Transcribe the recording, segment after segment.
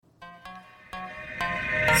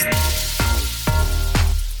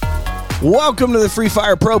Welcome to the Free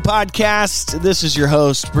Fire Pro Podcast. This is your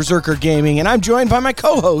host, Berserker Gaming, and I'm joined by my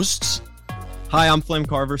co-hosts. Hi, I'm Flame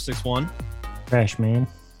Carver 61. Trashman.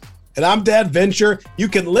 And I'm Dadventurer. You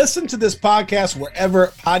can listen to this podcast wherever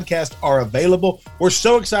podcasts are available. We're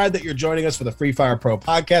so excited that you're joining us for the Free Fire Pro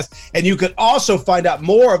Podcast. And you can also find out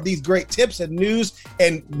more of these great tips and news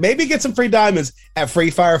and maybe get some free diamonds at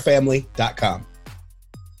freefirefamily.com.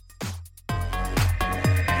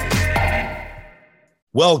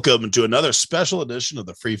 Welcome to another special edition of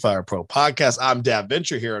the Free Fire Pro Podcast. I'm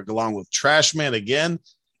Dadventurer here along with Trashman again,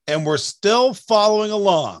 and we're still following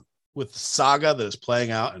along with the saga that is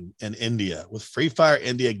playing out in India, with Free Fire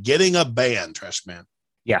India getting a ban, Trashman.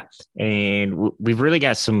 Yeah, and we've really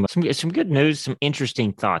got some good news, some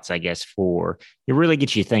interesting thoughts, I guess, for it really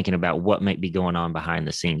gets you thinking about what might be going on behind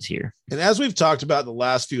the scenes here. And as we've talked about the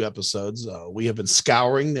last few episodes, we have been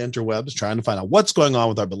scouring the interwebs, trying to find out what's going on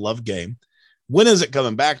with our beloved game. When is it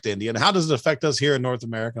coming back to India, and how does it affect us here in North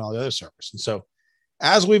America and all the other servers? And so,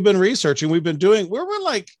 as we've been researching, we've been doing, we're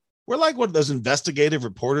like one of those investigative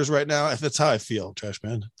reporters right now. That's how I feel,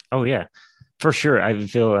 Trashman. Oh yeah, for sure. I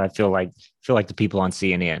feel like the people on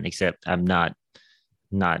CNN, except I'm not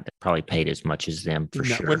probably paid as much as them for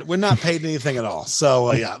sure. We're not paid anything at all.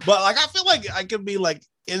 So yeah, but like I feel like I could be like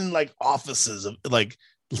in like offices of like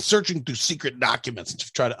searching through secret documents to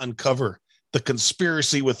try to uncover the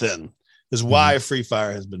conspiracy within. Is why Free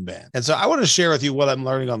Fire has been banned. And so I want to share with you what I'm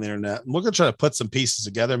learning on the internet. And we're going to try to put some pieces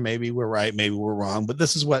together. Maybe we're right, maybe we're wrong, but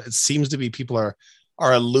this is what it seems to be people are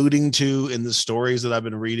alluding to in the stories that I've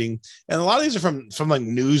been reading. And a lot of these are from like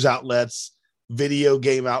news outlets, video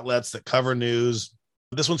game outlets that cover news.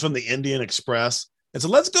 This one's from the Indian Express. And so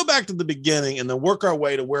let's go back to the beginning and then work our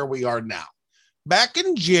way to where we are now. Back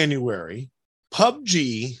in January,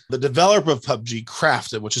 PUBG, the developer of PUBG,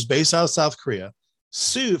 Crafted, which is based out of South Korea,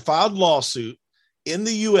 filed lawsuit in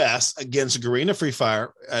the U.S. against Garena Free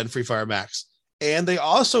Fire and Free Fire Max, and they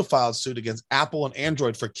also filed suit against Apple and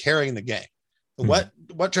Android for carrying the game. What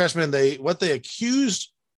Trashman they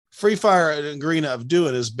accused Free Fire and Garena of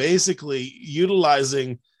doing is basically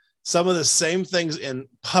utilizing some of the same things in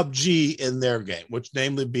PUBG in their game, which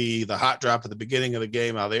namely be the hot drop at the beginning of the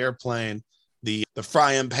game out of the airplane, the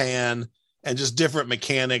frying pan, and just different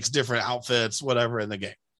mechanics, different outfits, whatever in the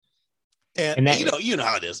game. And that, you know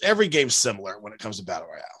how it is. Every game's similar when it comes to Battle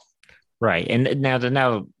Royale. Right. And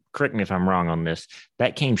now, correct me if I'm wrong on this,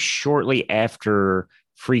 that came shortly after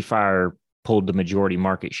Free Fire pulled the majority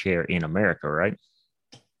market share in America, right?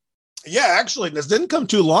 Yeah, actually, this didn't come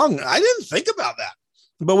too long. I didn't think about that.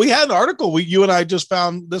 But we had an article you and I just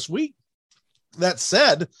found this week that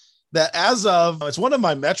said that as of, it's one of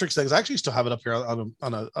my metrics things. I actually still have it up here on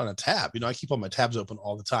a tab. I keep all my tabs open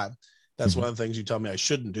all the time. That's one of the things you tell me I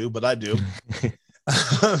shouldn't do, but I do.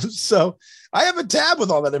 So I have a tab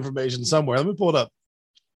with all that information somewhere. Let me pull it up.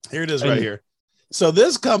 Here it is right here. So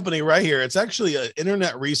this company right here, it's actually an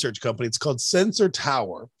internet research company. It's called Sensor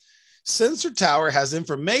Tower. Sensor Tower has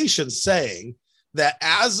information saying that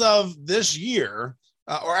as of this year,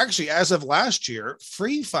 or actually as of last year,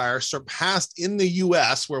 Free Fire surpassed in the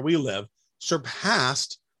US where we live,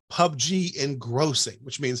 surpassed PUBG in grossing,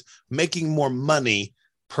 which means making more money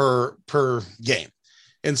per game.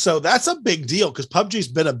 And so that's a big deal because PUBG's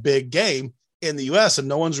been a big game in the US and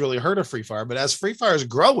no one's really heard of Free Fire. But as Free Fire is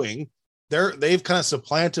growing, they've kind of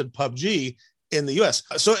supplanted PUBG in the US.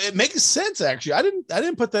 So it makes sense, actually. I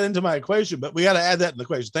didn't put that into my equation, but we got to add that in the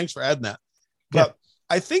equation. Thanks for adding that. Yeah. But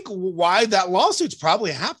I think why that lawsuit's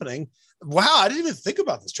probably happening. Wow, I didn't even think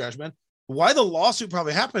about this, Trashman. Why the lawsuit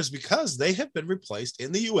probably happened is because they have been replaced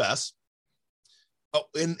in the US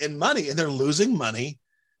in money, and they're losing money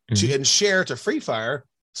and share to Free Fire.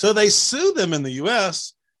 So they sue them in the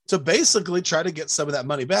US to basically try to get some of that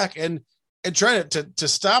money back and try to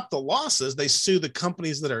stop the losses. They sue the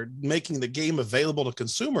companies that are making the game available to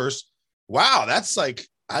consumers. Wow. That's like,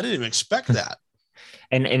 I didn't even expect that.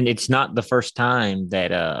 And it's not the first time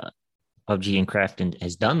that PUBG and Crafton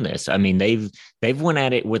has done this. I mean, they've went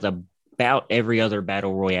at it with about every other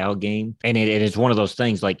battle royale game. And it is one of those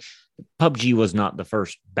things like, PUBG was not the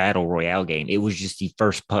first battle royale game. It was just the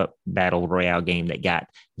first battle royale game that got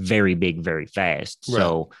very big, very fast. Right.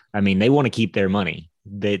 So, I mean, they want to keep their money.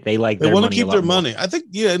 They want to keep their money. I think,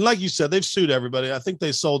 yeah. And like you said, they've sued everybody. I think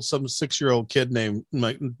they sold some 6-year-old kid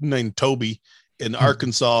named Toby in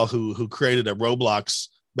Arkansas who created a Roblox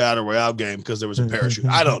battle royale game because there was a parachute.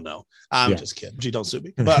 I don't know. I'm just kidding. Gee, don't sue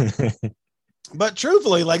me. But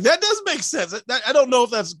truthfully, like that does make sense. I don't know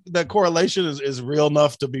if that correlation is real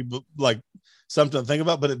enough to be like something to think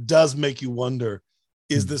about, but it does make you wonder,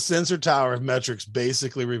 is the Sensor Tower of metrics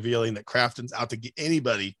basically revealing that Crafton's out to get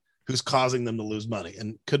anybody who's causing them to lose money,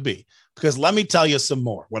 and could be because let me tell you some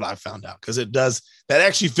more what I found out, because that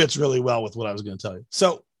actually fits really well with what I was going to tell you.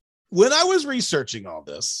 So when I was researching all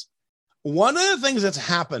this, one of the things that's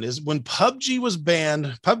happened is when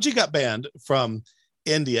PUBG got banned from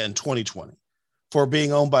India in 2020 for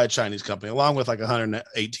being owned by a Chinese company, along with like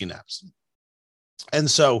 118 apps. And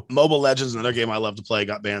so Mobile Legends, another game I love to play,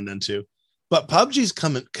 got banned then too. But PUBG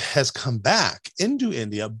has come back into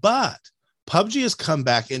India, but PUBG has come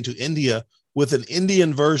back into India with an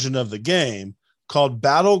Indian version of the game called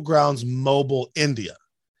Battlegrounds Mobile India.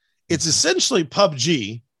 It's essentially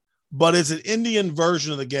PUBG, but it's an Indian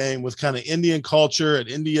version of the game with kind of Indian culture and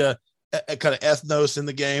India kind of ethnos in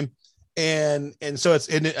the game. And so I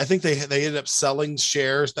think they ended up selling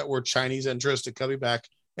shares that were Chinese interest and coming back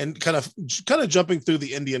and kind of jumping through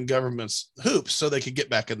the Indian government's hoops so they could get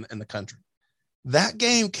back in the country. That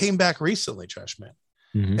game came back recently, Trashman.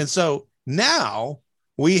 Mm-hmm. And so now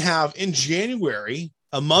we have in January,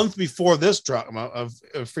 a month before this drama of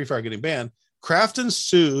Free Fire getting banned, Krafton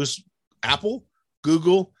sues Apple,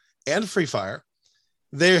 Google, and Free Fire.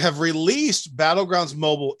 They have released Battlegrounds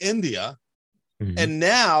Mobile India, and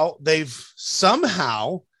now they've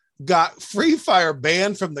somehow got Free Fire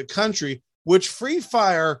banned from the country, which Free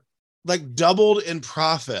Fire like doubled in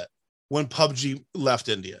profit when PUBG left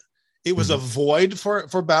India. It was a void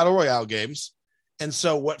for battle royale games. And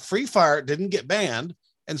so what Free Fire didn't get banned.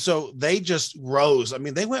 And so they just rose. I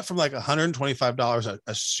mean, they went from like $125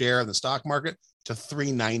 a share in the stock market to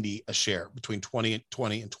 $390 a share between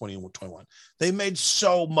 2020 and 2021. They made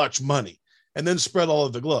so much money and then spread all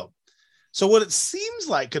over the globe. So what it seems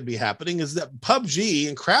like could be happening is that PUBG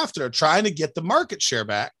and Krafton are trying to get the market share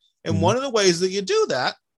back. And one of the ways that you do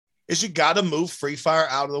that is you got to move Free Fire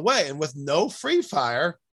out of the way. And with no Free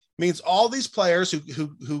Fire means all these players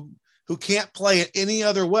who can't play it any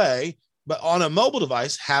other way, but on a mobile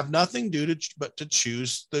device have nothing but to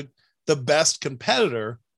choose the best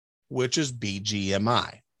competitor, which is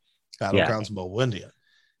BGMI, Battlegrounds Mobile India.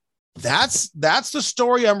 That's the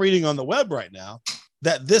story I'm reading on the web right now,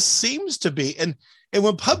 that this seems to be. And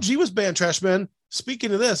when PUBG was banned, Trashman,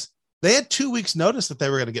 speaking of this, they had 2 weeks notice that they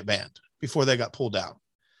were going to get banned before they got pulled down.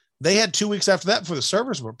 They had 2 weeks after that before the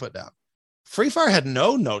servers were put down. Free Fire had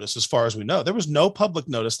no notice as far as we know. There was no public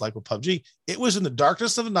notice like with PUBG. It was in the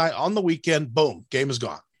darkness of the night on the weekend. Boom, game is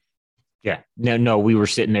gone. Yeah. No, we were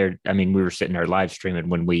sitting there. I mean, we were sitting there live streaming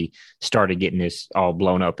when we started getting this all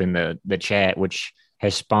blown up in the chat, which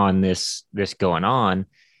has spawned this going on.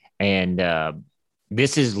 And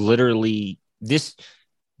this is literally this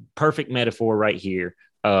perfect metaphor right here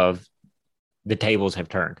of the tables have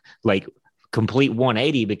turned, like complete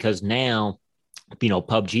 180, because now,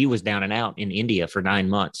 PUBG was down and out in India for 9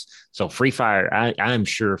 months. So Free Fire, I'm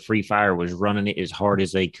sure Free Fire was running it as hard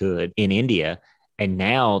as they could in India. And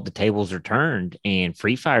now the tables are turned and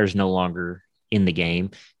Free Fire is no longer in the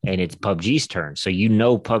game and it's PUBG's turn. So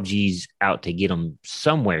PUBG's out to get them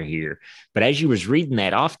somewhere here. But as you was reading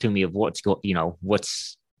that off to me of what's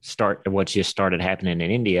just started happening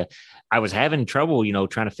in India, I was having trouble,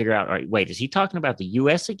 trying to figure out, all right, wait, is he talking about the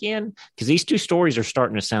US again? Because these two stories are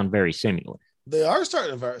starting to sound very similar. They are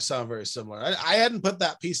starting to sound very similar. I hadn't put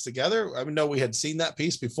that piece together. I know we had seen that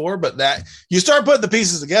piece before, but that you start putting the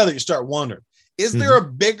pieces together, you start wondering, is there a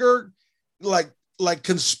bigger like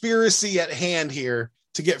conspiracy at hand here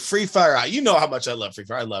to get Free Fire out? You know how much I love Free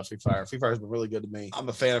Fire. I love Free Fire. Free Fire has been really good to me. I'm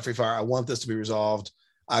a fan of Free Fire. I want this to be resolved.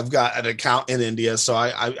 I've got an account in India, so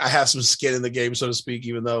I have some skin in the game, so to speak,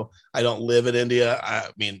 even though I don't live in India. I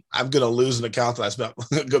mean, I'm going to lose an account that I spent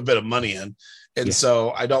a good bit of money in. And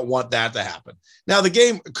so I don't want that to happen. Now, the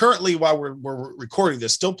game currently, while we're recording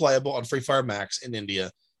this, still playable on Free Fire Max in India.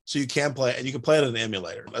 So you can play it, and you can play it on an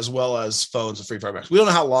emulator as well as phones of Free Fire Max. We don't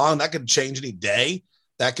know how long that could change any day.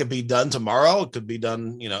 That could be done tomorrow. It could be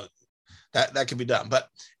done, that could be done. But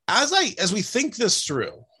as we think this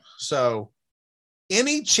through, so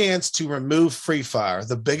any chance to remove Free Fire,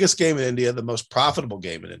 the biggest game in India, the most profitable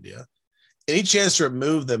game in India, any chance to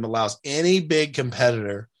remove them allows any big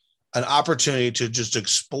competitor an opportunity to just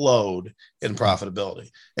explode in profitability.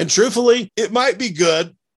 And truthfully, it might be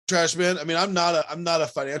good, Trashman. I mean, I'm not a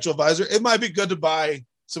financial advisor. It might be good to buy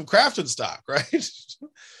some Krafton stock, right?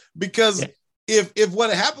 Because if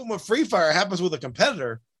what happened with Free Fire happens with a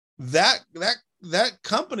competitor, that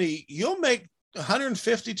company, you'll make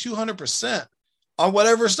 150, 200% on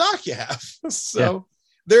whatever stock you have. So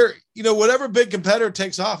whatever big competitor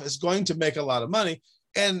takes off is going to make a lot of money.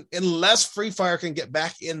 And unless Free Fire can get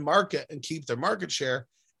back in market and keep their market share,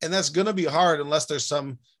 and that's going to be hard unless there's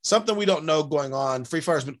something we don't know going on. Free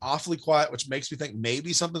Fire has been awfully quiet, which makes me think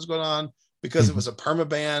maybe something's going on because it was a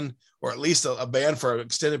permaban or at least a ban for an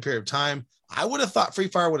extended period of time, I would have thought Free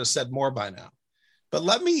Fire would have said more by now. But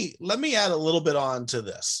let me add a little bit on to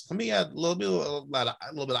this. Let me add a little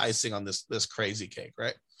bit of icing on this crazy cake,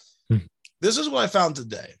 right? This is what I found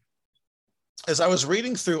today. As I was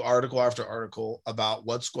reading through article after article about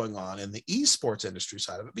what's going on in the esports industry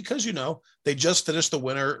side of it, because, they just finished the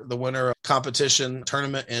winter competition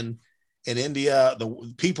tournament in India.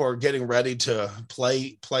 The people are getting ready to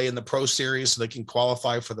play in the Pro Series so they can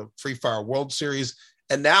qualify for the Free Fire World Series.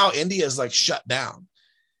 And now India is like shut down.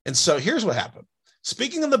 And so here's what happened.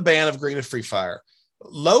 Speaking of the ban of green of Free Fire,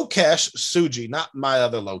 Lokesh Suji, not my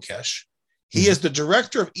other Lokesh, he is the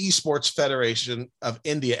director of Esports Federation of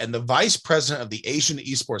India and the vice president of the Asian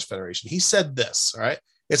Esports Federation. He said this, all right?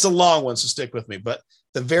 It's a long one, so stick with me. But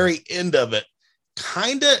the very end of it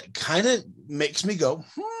kind of makes me go,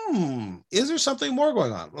 is there something more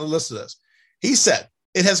going on? Well, listen to this. He said,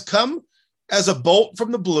 it has come as a bolt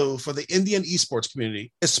from the blue for the Indian esports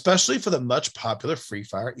community, especially for the much popular Free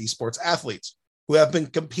Fire esports athletes who have been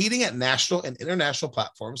competing at national and international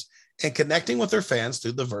platforms and connecting with their fans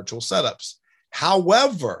through the virtual setups.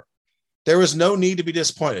 However, there is no need to be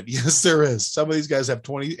disappointed. Yes, there is. Some of these guys have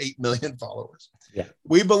 28 million followers. Yeah.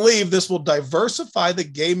 We believe this will diversify the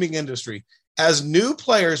gaming industry as new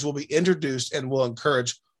players will be introduced and will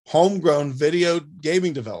encourage homegrown video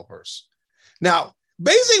gaming developers. Now,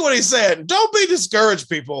 basically what he's saying, don't be discouraged,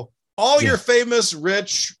 people. All your famous,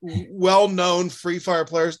 rich, well-known Free Fire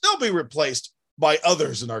players, they'll be replaced by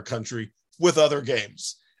others in our country with other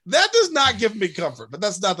games. That does not give me comfort, but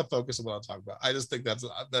that's not the focus of what I'm talking about. I just think that's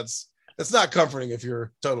not comforting if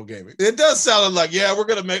you're total gaming. It does sound like,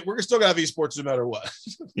 we're still gonna have esports no matter what.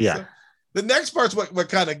 Yeah. So the next part's what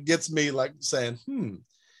kind of gets me like saying,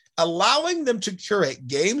 allowing them to curate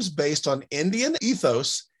games based on Indian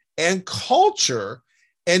ethos and culture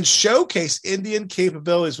and showcase Indian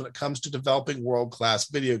capabilities when it comes to developing world-class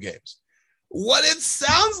video games. What it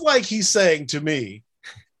sounds like he's saying to me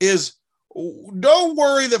is, don't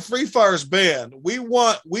worry that Free Fire's banned.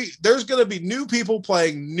 There's going to be new people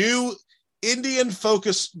playing new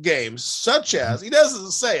Indian-focused games, such as, he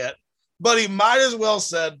doesn't say it, but he might as well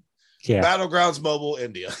said Battlegrounds Mobile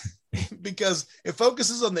India, because it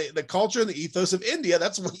focuses on the culture and the ethos of India.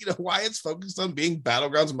 That's why it's focused on being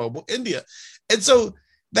Battlegrounds Mobile India. And so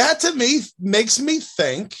that to me makes me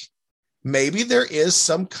think maybe there is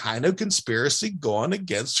some kind of conspiracy going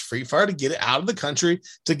against Free Fire to get it out of the country,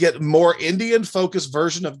 to get more Indian-focused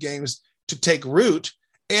version of games to take root.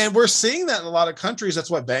 And we're seeing that in a lot of countries.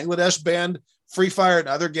 That's why Bangladesh banned Free Fire and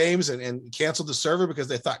other games and canceled the server, because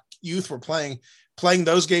they thought youth were playing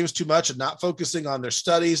those games too much and not focusing on their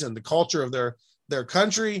studies and the culture of their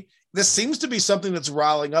country. This seems to be something that's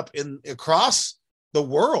riling up across the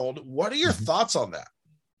world. What are your thoughts on that?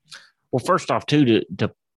 Well, first off, too,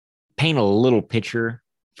 to paint a little picture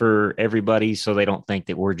for everybody so they don't think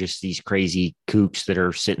that we're just these crazy kooks that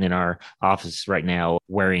are sitting in our office right now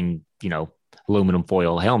wearing, aluminum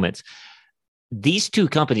foil helmets. These two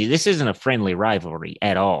companies, this isn't a friendly rivalry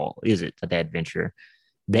at all, is it? Dadventurer.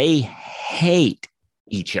 They hate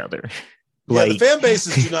each other. The fan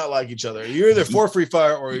bases do not like each other. You're either for Free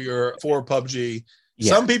Fire or you're for PUBG.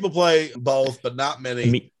 Yeah. Some people play both, but not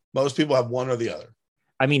many. Most people have one or the other.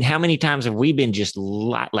 I mean, how many times have we been just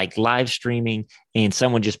live streaming and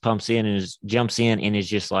someone just jumps in and is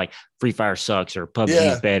just like, Free Fire sucks or PUBG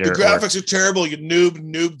is better. The graphics are terrible. You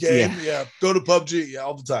noob game. Yeah. Go to PUBG. Yeah.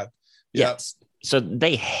 All the time. Yeah. So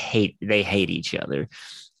they hate each other.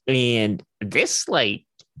 And this,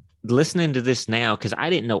 listening to this now, because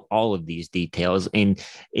I didn't know all of these details, and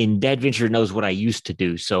Dadventurer knows what I used to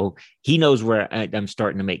do, so he knows where I'm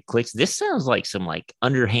starting to make clicks. This sounds like some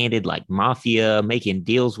underhanded mafia, making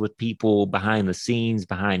deals with people behind the scenes,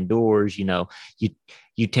 behind doors.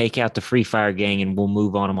 You take out the Free Fire gang and we'll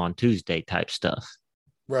move on them on Tuesday type stuff.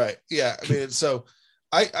 Right. Yeah. I mean, so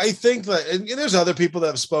I think that, and there's other people that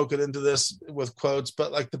have spoken into this with quotes,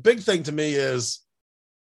 but the big thing to me is,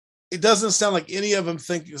 it doesn't sound like any of them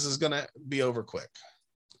think this is going to be over quick.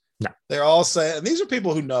 No. They're all saying, and these are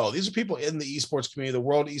people who know, these are people in the esports community. The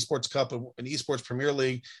World Esports Cup and Esports Premier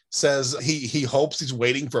League says he hopes, he's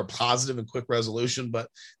waiting for a positive and quick resolution, but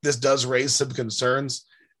this does raise some concerns.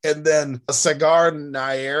 And then Sagar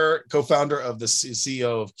Nair, co-founder of the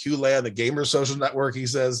CEO of QLAN, the gamer social network, he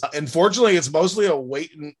says, unfortunately, it's mostly a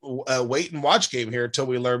wait and watch game here until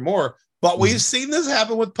we learn more. But we've seen this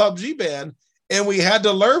happen with PUBG ban, and we had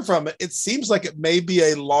to learn from it. It seems like it may be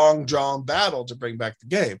a long drawn battle to bring back the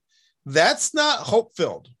game. That's not hope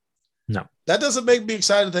filled. No, that doesn't make me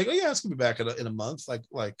excited to think, it's gonna be back in a month,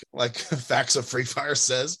 like Facts of Free Fire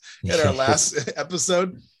says in our last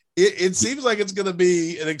episode. it seems like it's going to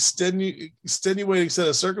be an extenuating set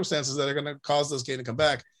of circumstances that are going to cause this game to come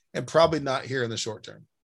back, and probably not here in the short term.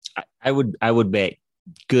 I would bet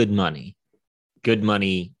good money. Good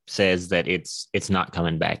money says that it's not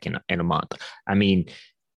coming back in a month. I mean,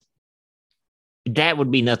 that would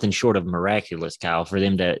be nothing short of miraculous, Kyle, for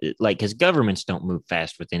them to because governments don't move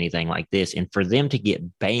fast with anything like this, and for them to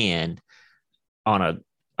get banned on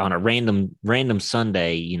a random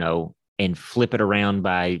Sunday, and flip it around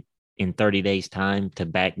in 30 days time to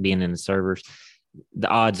back being in the servers, the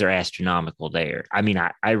odds are astronomical there. I mean,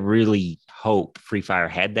 I really hope Free Fire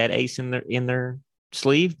had that ace in their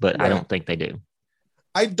sleeve, but right. I don't think they do.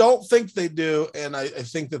 I don't think they do, and I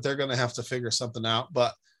think that they're going to have to figure something out.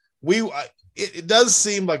 But it does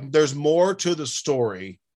seem like there's more to the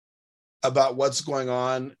story about what's going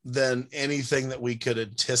on than anything that we could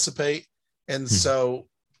anticipate. And so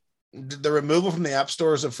the removal from the app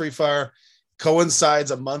stores of Free Fire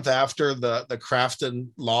coincides a month after the Crafton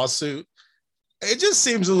lawsuit. It just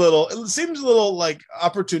seems a little like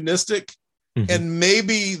opportunistic, and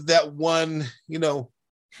maybe that one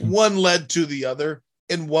led to the other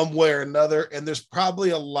in one way or another. And there's probably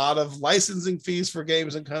a lot of licensing fees for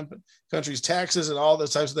games and countries, taxes, and all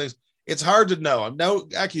those types of things. It's hard to know. No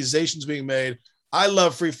accusations being made. I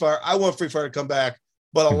love Free Fire. I want Free Fire to come back,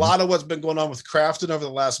 but a lot of what's been going on with Crafton over the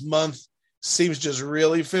last month seems just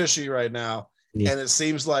really fishy right now. Yeah. And it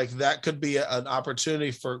seems like that could be an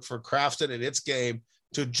opportunity for Crafton and its game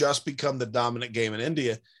to just become the dominant game in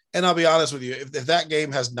India. And I'll be honest with you, if that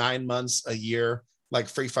game has 9 months, a year, like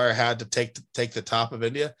Free Fire had to take the top of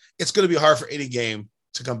India, it's going to be hard for any game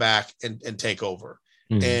to come back and take over.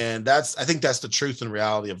 And I think that's the truth and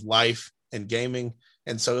reality of life and gaming.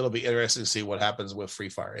 And so it'll be interesting to see what happens with Free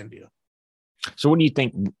Fire India. So what do you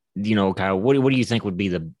think, Kyle, what do you think would be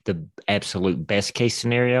the absolute best case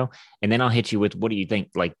scenario? And then I'll hit you with, what do you think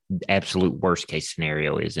like the absolute worst case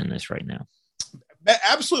scenario is in this right now?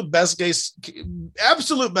 Absolute best case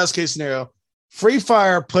scenario. Free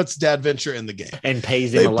Fire puts Dadventure in the game and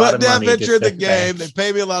pays him a lot of money. They put Dadventure in the game. They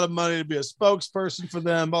pay me a lot of money to be a spokesperson for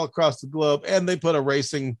them all across the globe, and they put a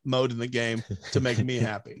racing mode in the game to make me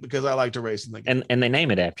happy because I like to race in the game. And they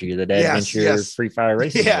name it after you, the Dadventure Free Fire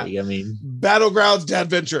Racing League. I mean, Battlegrounds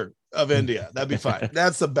Dadventure of India. That'd be fine.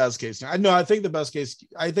 That's the best case scenario. I think the best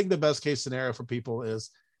case scenario for people is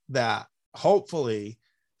that hopefully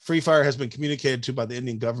Free Fire has been communicated to by the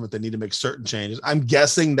Indian government. They need to make certain changes. I'm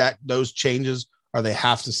guessing that those changes are they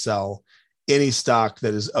have to sell any stock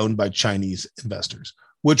that is owned by Chinese investors,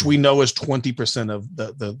 which we know is 20% of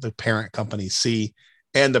the parent company C.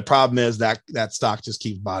 And the problem is that stock just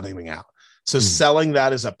keeps bottoming out. So selling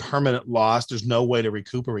that is a permanent loss. There's no way to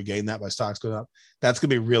recoup or regain that by stocks going up. That's going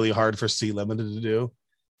to be really hard for C Limited to do.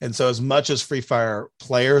 And so as much as Free Fire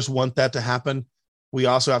players want that to happen, we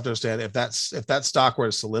also have to understand if that stock were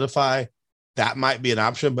to solidify, that might be an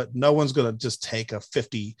option, but no one's going to just take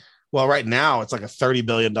right now it's like a $30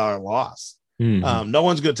 billion loss. No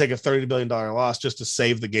one's going to take a $30 billion loss just to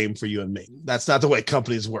save the game for you and me. That's not the way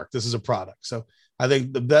companies work. This is a product. So I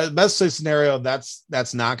think the best case scenario, that's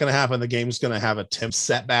not going to happen. The game's going to have a temp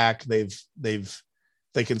setback. They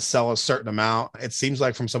can sell a certain amount. It seems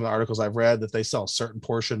like from some of the articles I've read that they sell a certain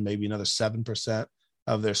portion, maybe another 7%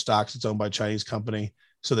 of their stocks. It's owned by a Chinese company.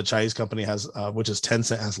 So the Chinese company has, which is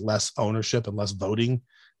Tencent, has less ownership and less voting,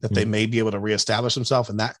 that they may be able to reestablish themselves.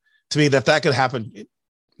 And that, to me, that could happen in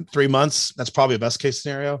 3 months. That's probably a best case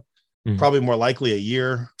scenario. Probably more likely a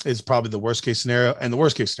year is probably the worst case scenario. And the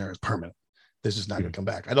worst case scenario is permanent. This is not going to come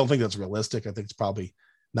back. I don't think that's realistic. I think it's probably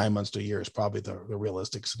 9 months to a year is probably the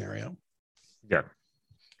realistic scenario. Yeah.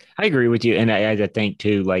 I agree with you. And I think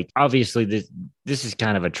too, like, obviously this is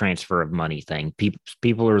kind of a transfer of money thing.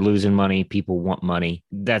 People are losing money. People want money.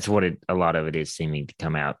 That's what a lot of it is seeming to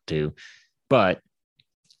come out to. But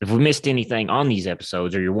if we missed anything on these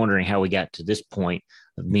episodes, or you're wondering how we got to this point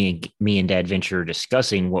of me and Dadventure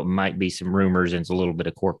discussing what might be some rumors and a little bit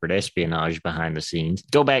of corporate espionage behind the scenes,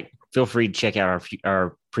 go back. Feel free to check out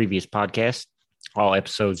our previous podcast, all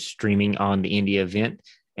episodes streaming on the India event.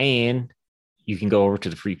 And you can go over to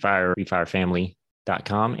the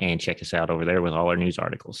freefirefamily.com and check us out over there with all our news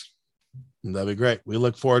articles. That'd be great. We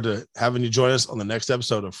look forward to having you join us on the next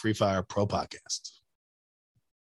episode of Free Fire Pro Podcast.